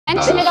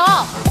Mention it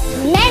all.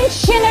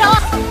 Mention it all.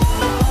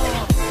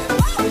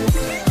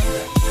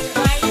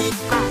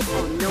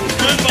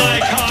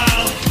 Goodbye,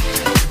 Kyle.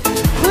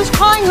 Who's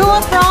calling who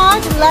a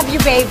fraud? Love you,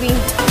 baby.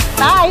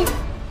 Bye.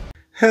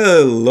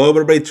 Hello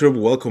Beverly troop,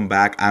 welcome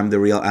back. I'm the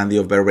real Andy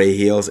of Beverly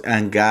Hills,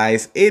 and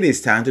guys, it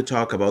is time to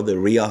talk about the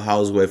Real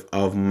Housewives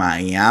of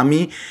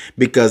Miami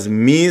because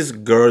Miss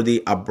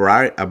Gertie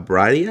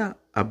Abrida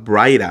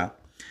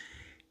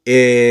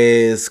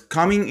is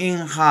coming in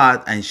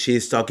hot, and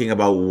she's talking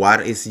about what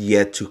is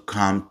yet to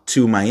come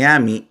to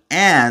Miami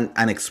and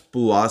an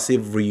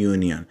explosive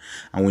reunion,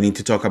 and we need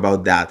to talk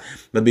about that.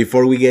 But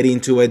before we get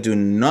into it, do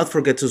not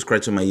forget to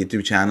subscribe to my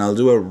YouTube channel.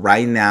 Do it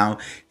right now.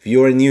 If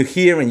you are new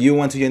here and you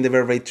want to join the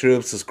Beverly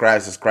troop,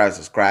 subscribe.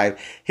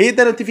 Hit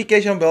the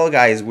notification bell,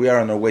 guys. We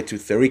are on our way to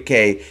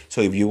 30K,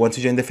 so if you want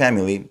to join the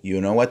family, you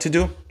know what to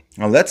do.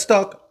 Now let's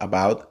talk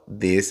about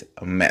this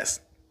mess.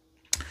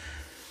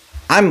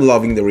 I'm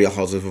loving the Real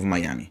Housewives of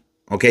Miami,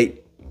 okay?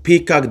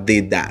 Peacock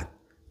did that.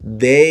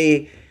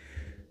 They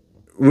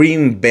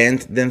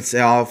reinvent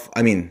themselves.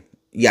 I mean,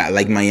 yeah,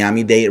 like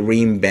Miami, they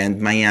reinvent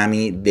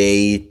Miami.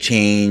 They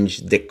change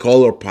the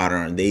color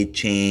pattern. They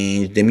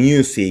change the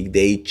music.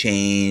 They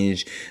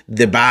change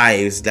the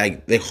vibes.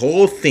 Like the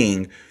whole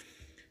thing,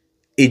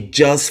 it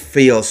just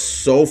feels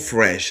so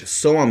fresh,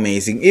 so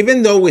amazing.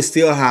 Even though we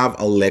still have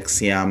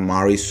Alexia,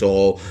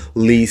 Marisol,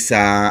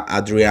 Lisa,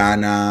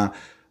 Adriana,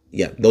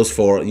 yeah, those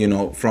four, you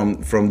know,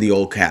 from the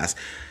old cast.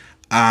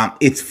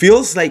 It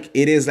feels like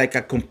it is like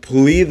a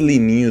completely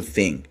new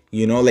thing,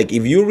 you know, like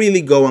if you really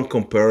go and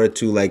compare it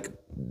to like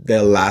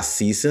the last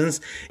seasons,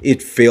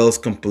 it feels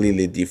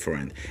completely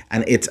different,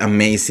 and it's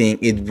amazing.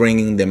 It's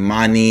bringing the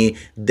money,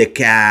 the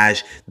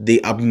cash,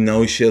 the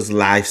obnoxious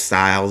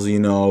lifestyles, you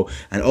know,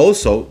 and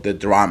also the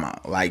drama.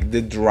 Like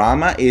the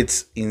drama,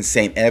 it's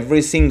insane.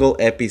 Every single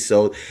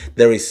episode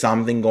there is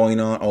something going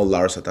on. Oh,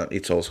 Lars,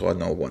 it's also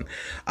an old one.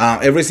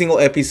 Every single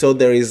episode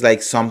there is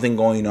like something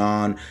going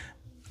on.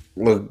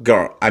 Look,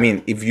 girl, I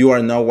mean, if you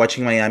are not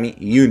watching Miami,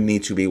 you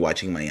need to be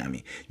watching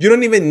Miami. You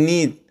don't even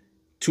need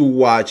to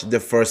watch the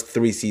first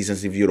 3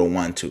 seasons if you don't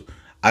want to.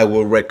 I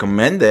will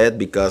recommend it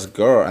because,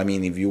 girl, I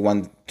mean, if you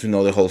want to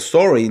know the whole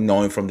story,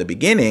 knowing from the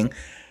beginning,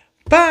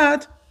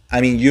 but I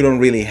mean, you don't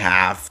really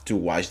have to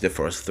watch the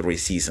first 3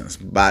 seasons,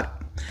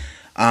 but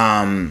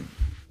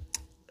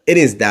it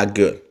is that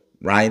good,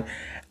 right?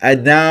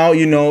 And now,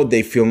 you know,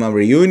 they film a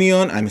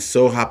reunion. I'm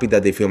so happy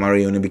that they film a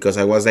reunion because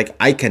I was like,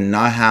 I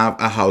cannot have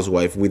a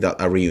housewife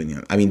without a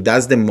reunion. I mean,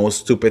 that's the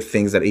most stupid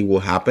things that it will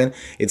happen.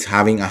 It's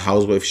having a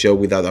housewife show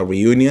without a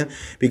reunion,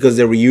 because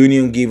the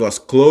reunion give us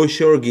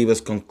closure, give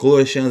us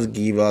conclusions,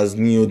 give us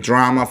new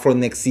drama for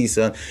next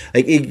season.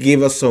 Like it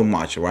gave us so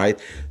much, right?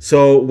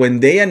 So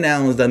when they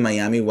announced that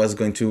Miami was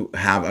going to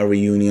have a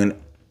reunion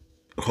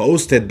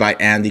hosted by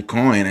Andy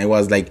Cohen, I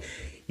was like,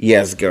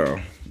 yes, girl.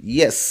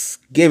 Yes,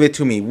 give it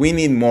to me. We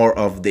need more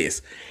of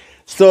this.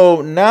 So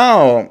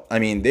now, I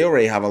mean, they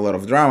already have a lot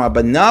of drama,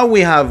 but now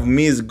we have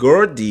Miss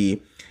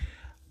Gertie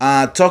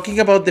talking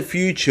about the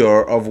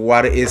future of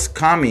what is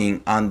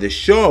coming on the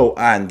show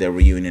and the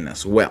reunion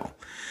as well.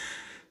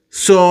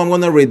 So I'm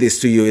going to read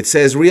this to you. It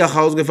says, Real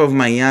Housewives of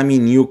Miami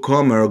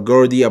newcomer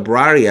Gertie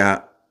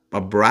Abrida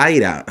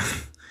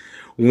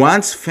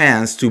wants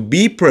fans to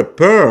be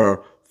prepared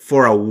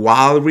for a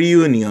wild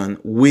reunion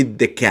with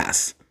the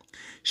cast.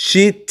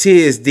 She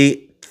teased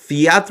the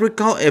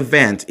theatrical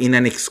event in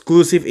an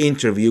exclusive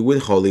interview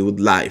with Hollywood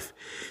Life.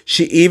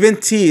 She even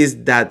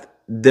teased that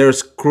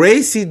there's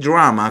crazy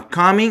drama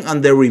coming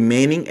on the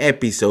remaining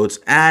episodes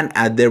and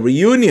at the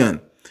reunion,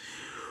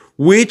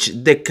 which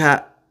the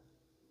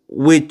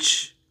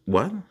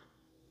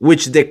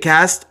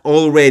cast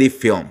already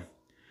filmed.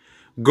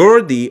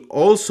 Gertie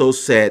also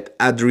said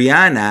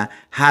Adriana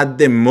had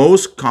the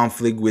most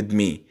conflict with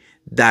me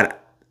than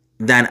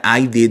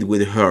I did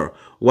with her.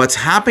 What's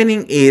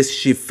happening is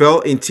she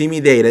felt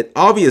intimidated,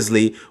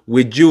 obviously,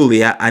 with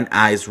Julia and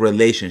I's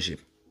relationship.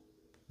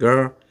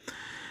 Girl,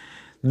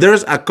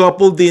 there's a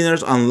couple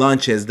dinners and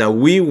lunches that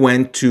we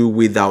went to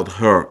without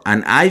her,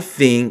 and I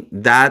think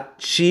that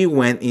she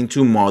went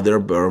into mother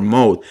bear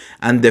mode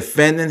and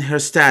defended her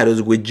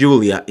status with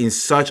Julia in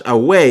such a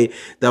way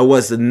that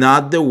was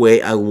not the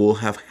way I would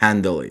have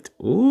handled it.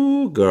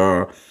 Ooh,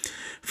 girl.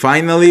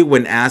 Finally,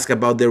 when asked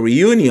about the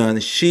reunion,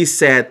 she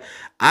said,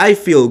 I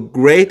feel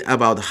great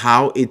about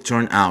how it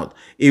turned out.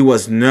 It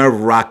was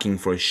nerve-wracking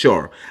for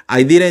sure.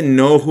 I didn't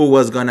know who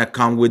was gonna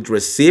come with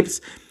receipts,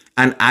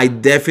 and I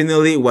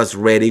definitely was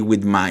ready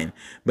with mine.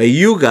 But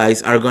you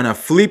guys are gonna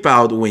flip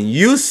out when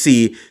you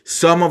see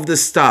some of the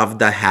stuff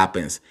that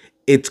happens.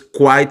 It's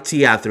quite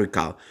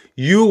theatrical.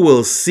 You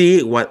will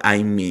see what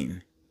I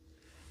mean.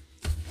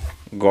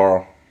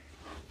 Girl,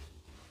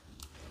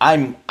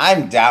 I'm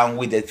down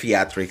with the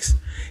theatrics.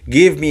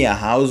 Give me a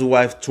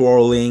housewife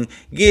twirling.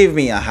 Give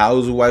me a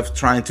housewife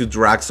trying to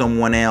drag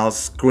someone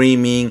else,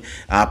 screaming,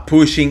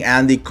 pushing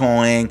Andy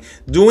Cohen,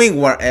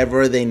 doing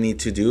whatever they need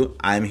to do.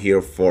 I'm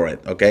here for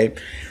it, okay?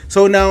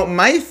 So now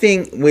my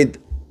thing with,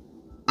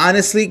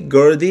 honestly,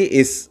 Gertie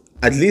is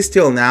at least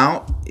till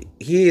now,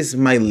 he is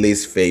my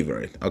least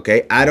favorite.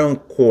 Okay, I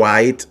don't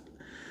quite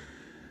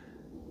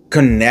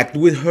connect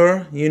with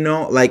her, you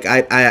know. Like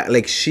I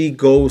like she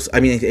goes. I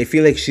mean, I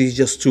feel like she's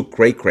just too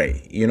cray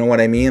cray. You know what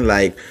I mean?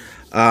 Like,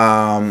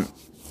 I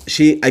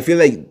feel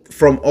like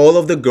from all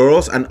of the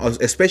girls, and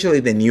especially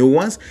the new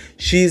ones,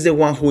 she's the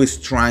one who is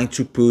trying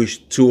to push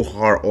too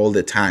hard all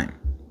the time.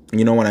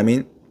 You know what I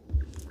mean?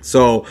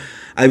 So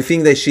I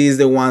think that she's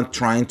the one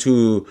trying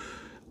to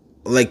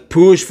like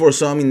push for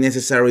some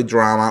unnecessary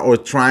drama, or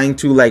trying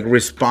to like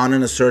respond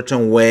in a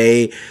certain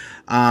way.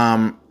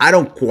 I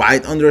don't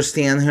quite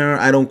understand her.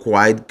 I don't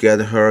quite get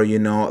her, you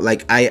know.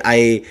 Like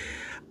I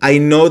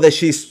know that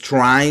she's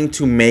trying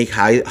to make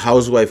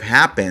Housewife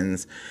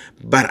happens,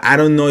 but I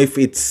don't know if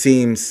it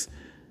seems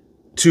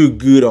too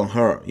good on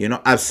her, you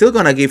know. I'm still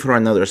gonna give her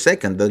another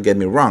second, don't get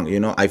me wrong, you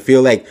know. I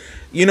feel like,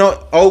 you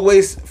know,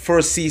 always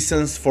first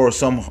seasons for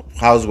some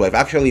Housewife,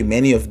 actually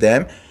many of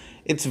them,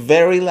 it's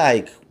very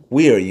like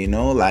weird, you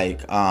know,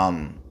 like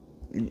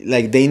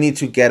they need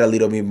to get a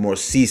little bit more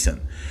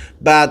season.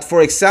 But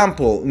for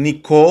example,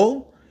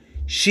 Nicole,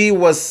 she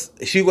was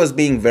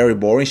being very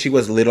boring. She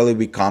was literally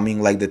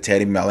becoming like the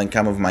Teddy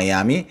Mellencamp of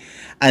Miami,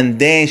 and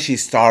then she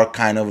started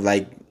kind of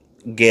like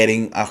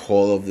getting a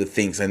hold of the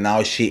things, and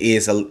now she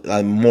is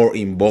a more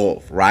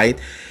involved, right?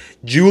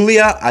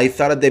 Julia, I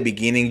thought at the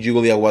beginning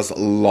Julia was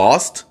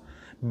lost,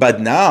 but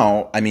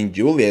now, I mean,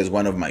 Julia is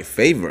one of my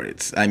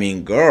favorites. I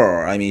mean,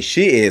 girl, I mean,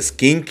 she is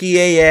kinky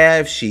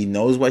AF. She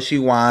knows what she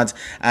wants.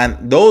 And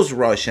those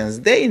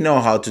Russians, they know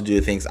how to do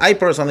things. I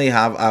personally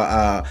have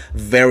a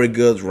very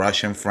good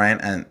Russian friend,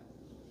 and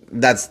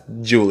that's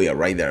Julia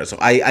right there. So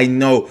I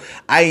know,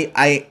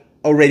 I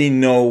already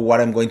know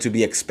what I'm going to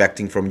be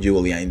expecting from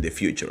Julia in the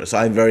future. So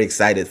I'm very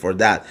excited for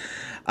that.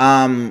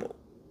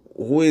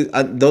 Who is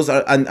those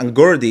are, and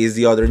Gertie is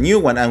the other new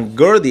one, and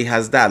Gertie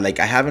has that, like,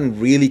 I haven't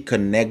really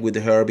connect with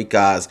her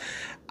because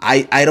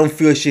I don't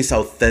feel she's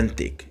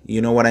authentic.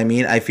 You know what I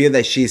mean? I feel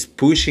that she's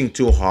pushing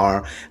too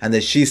hard, and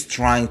that she's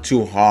trying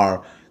too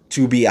hard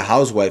to be a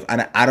housewife,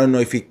 and I don't know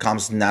if it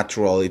comes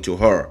naturally to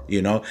her,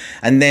 you know.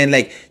 And then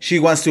like she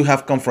wants to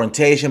have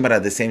confrontation, but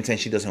at the same time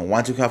she doesn't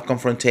want to have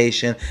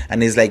confrontation,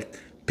 and it's like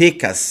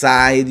pick a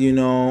side, you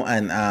know.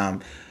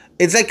 And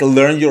it's like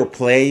learn your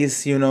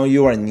place, you know.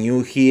 You are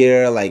new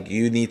here, like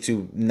you need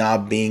to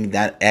not being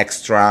that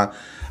extra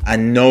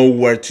and know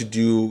where to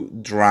do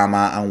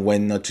drama and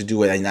when not to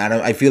do it. And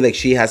I feel like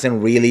she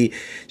hasn't really,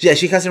 yeah,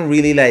 she hasn't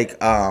really like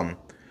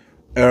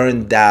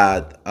earned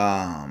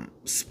that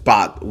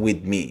spot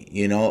with me,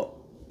 you know.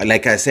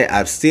 Like I said,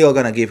 I'm still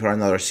gonna give her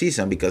another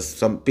season, because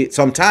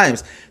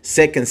sometimes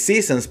second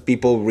seasons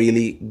people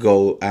really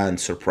go and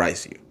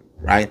surprise you,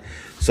 right?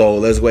 So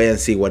let's wait and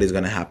see what is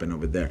going to happen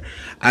over there.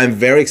 I'm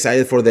very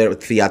excited for their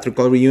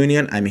theatrical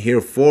reunion. I'm here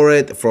for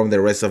it from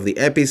the rest of the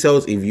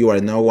episodes. If you are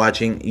not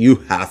watching, you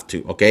have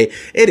to, okay?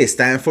 It is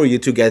time for you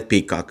to get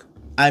Peacock.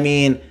 I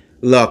mean,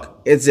 look,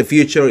 it's the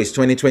future. It's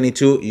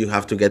 2022. You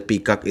have to get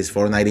Peacock. It's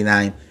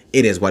 $4.99.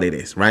 It is what it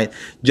is, right?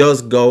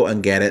 Just go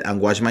and get it and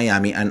watch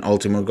Miami and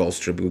Ultimate Gold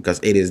Strip, because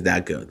it is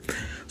that good.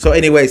 So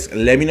anyways,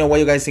 let me know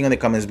what you guys think in the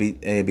comments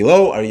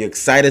below. Are you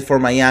excited for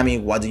Miami?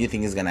 What do you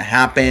think is going to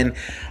happen?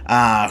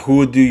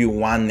 Who do you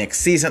want next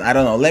season? I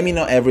don't know. Let me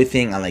know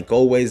everything. And like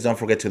always, don't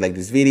forget to like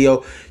this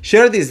video,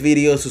 share this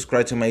video,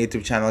 subscribe to my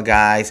YouTube channel,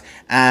 guys.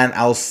 And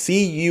I'll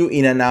see you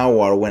in an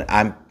hour when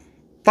I'm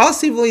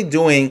possibly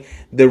doing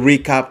the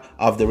recap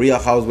of the Real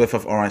Housewives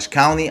of Orange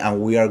County,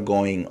 and we are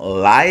going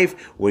live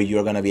where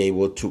you're gonna be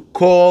able to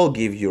call,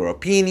 give your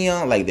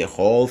opinion, like the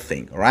whole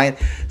thing. All right,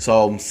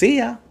 so see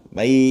ya,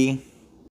 bye.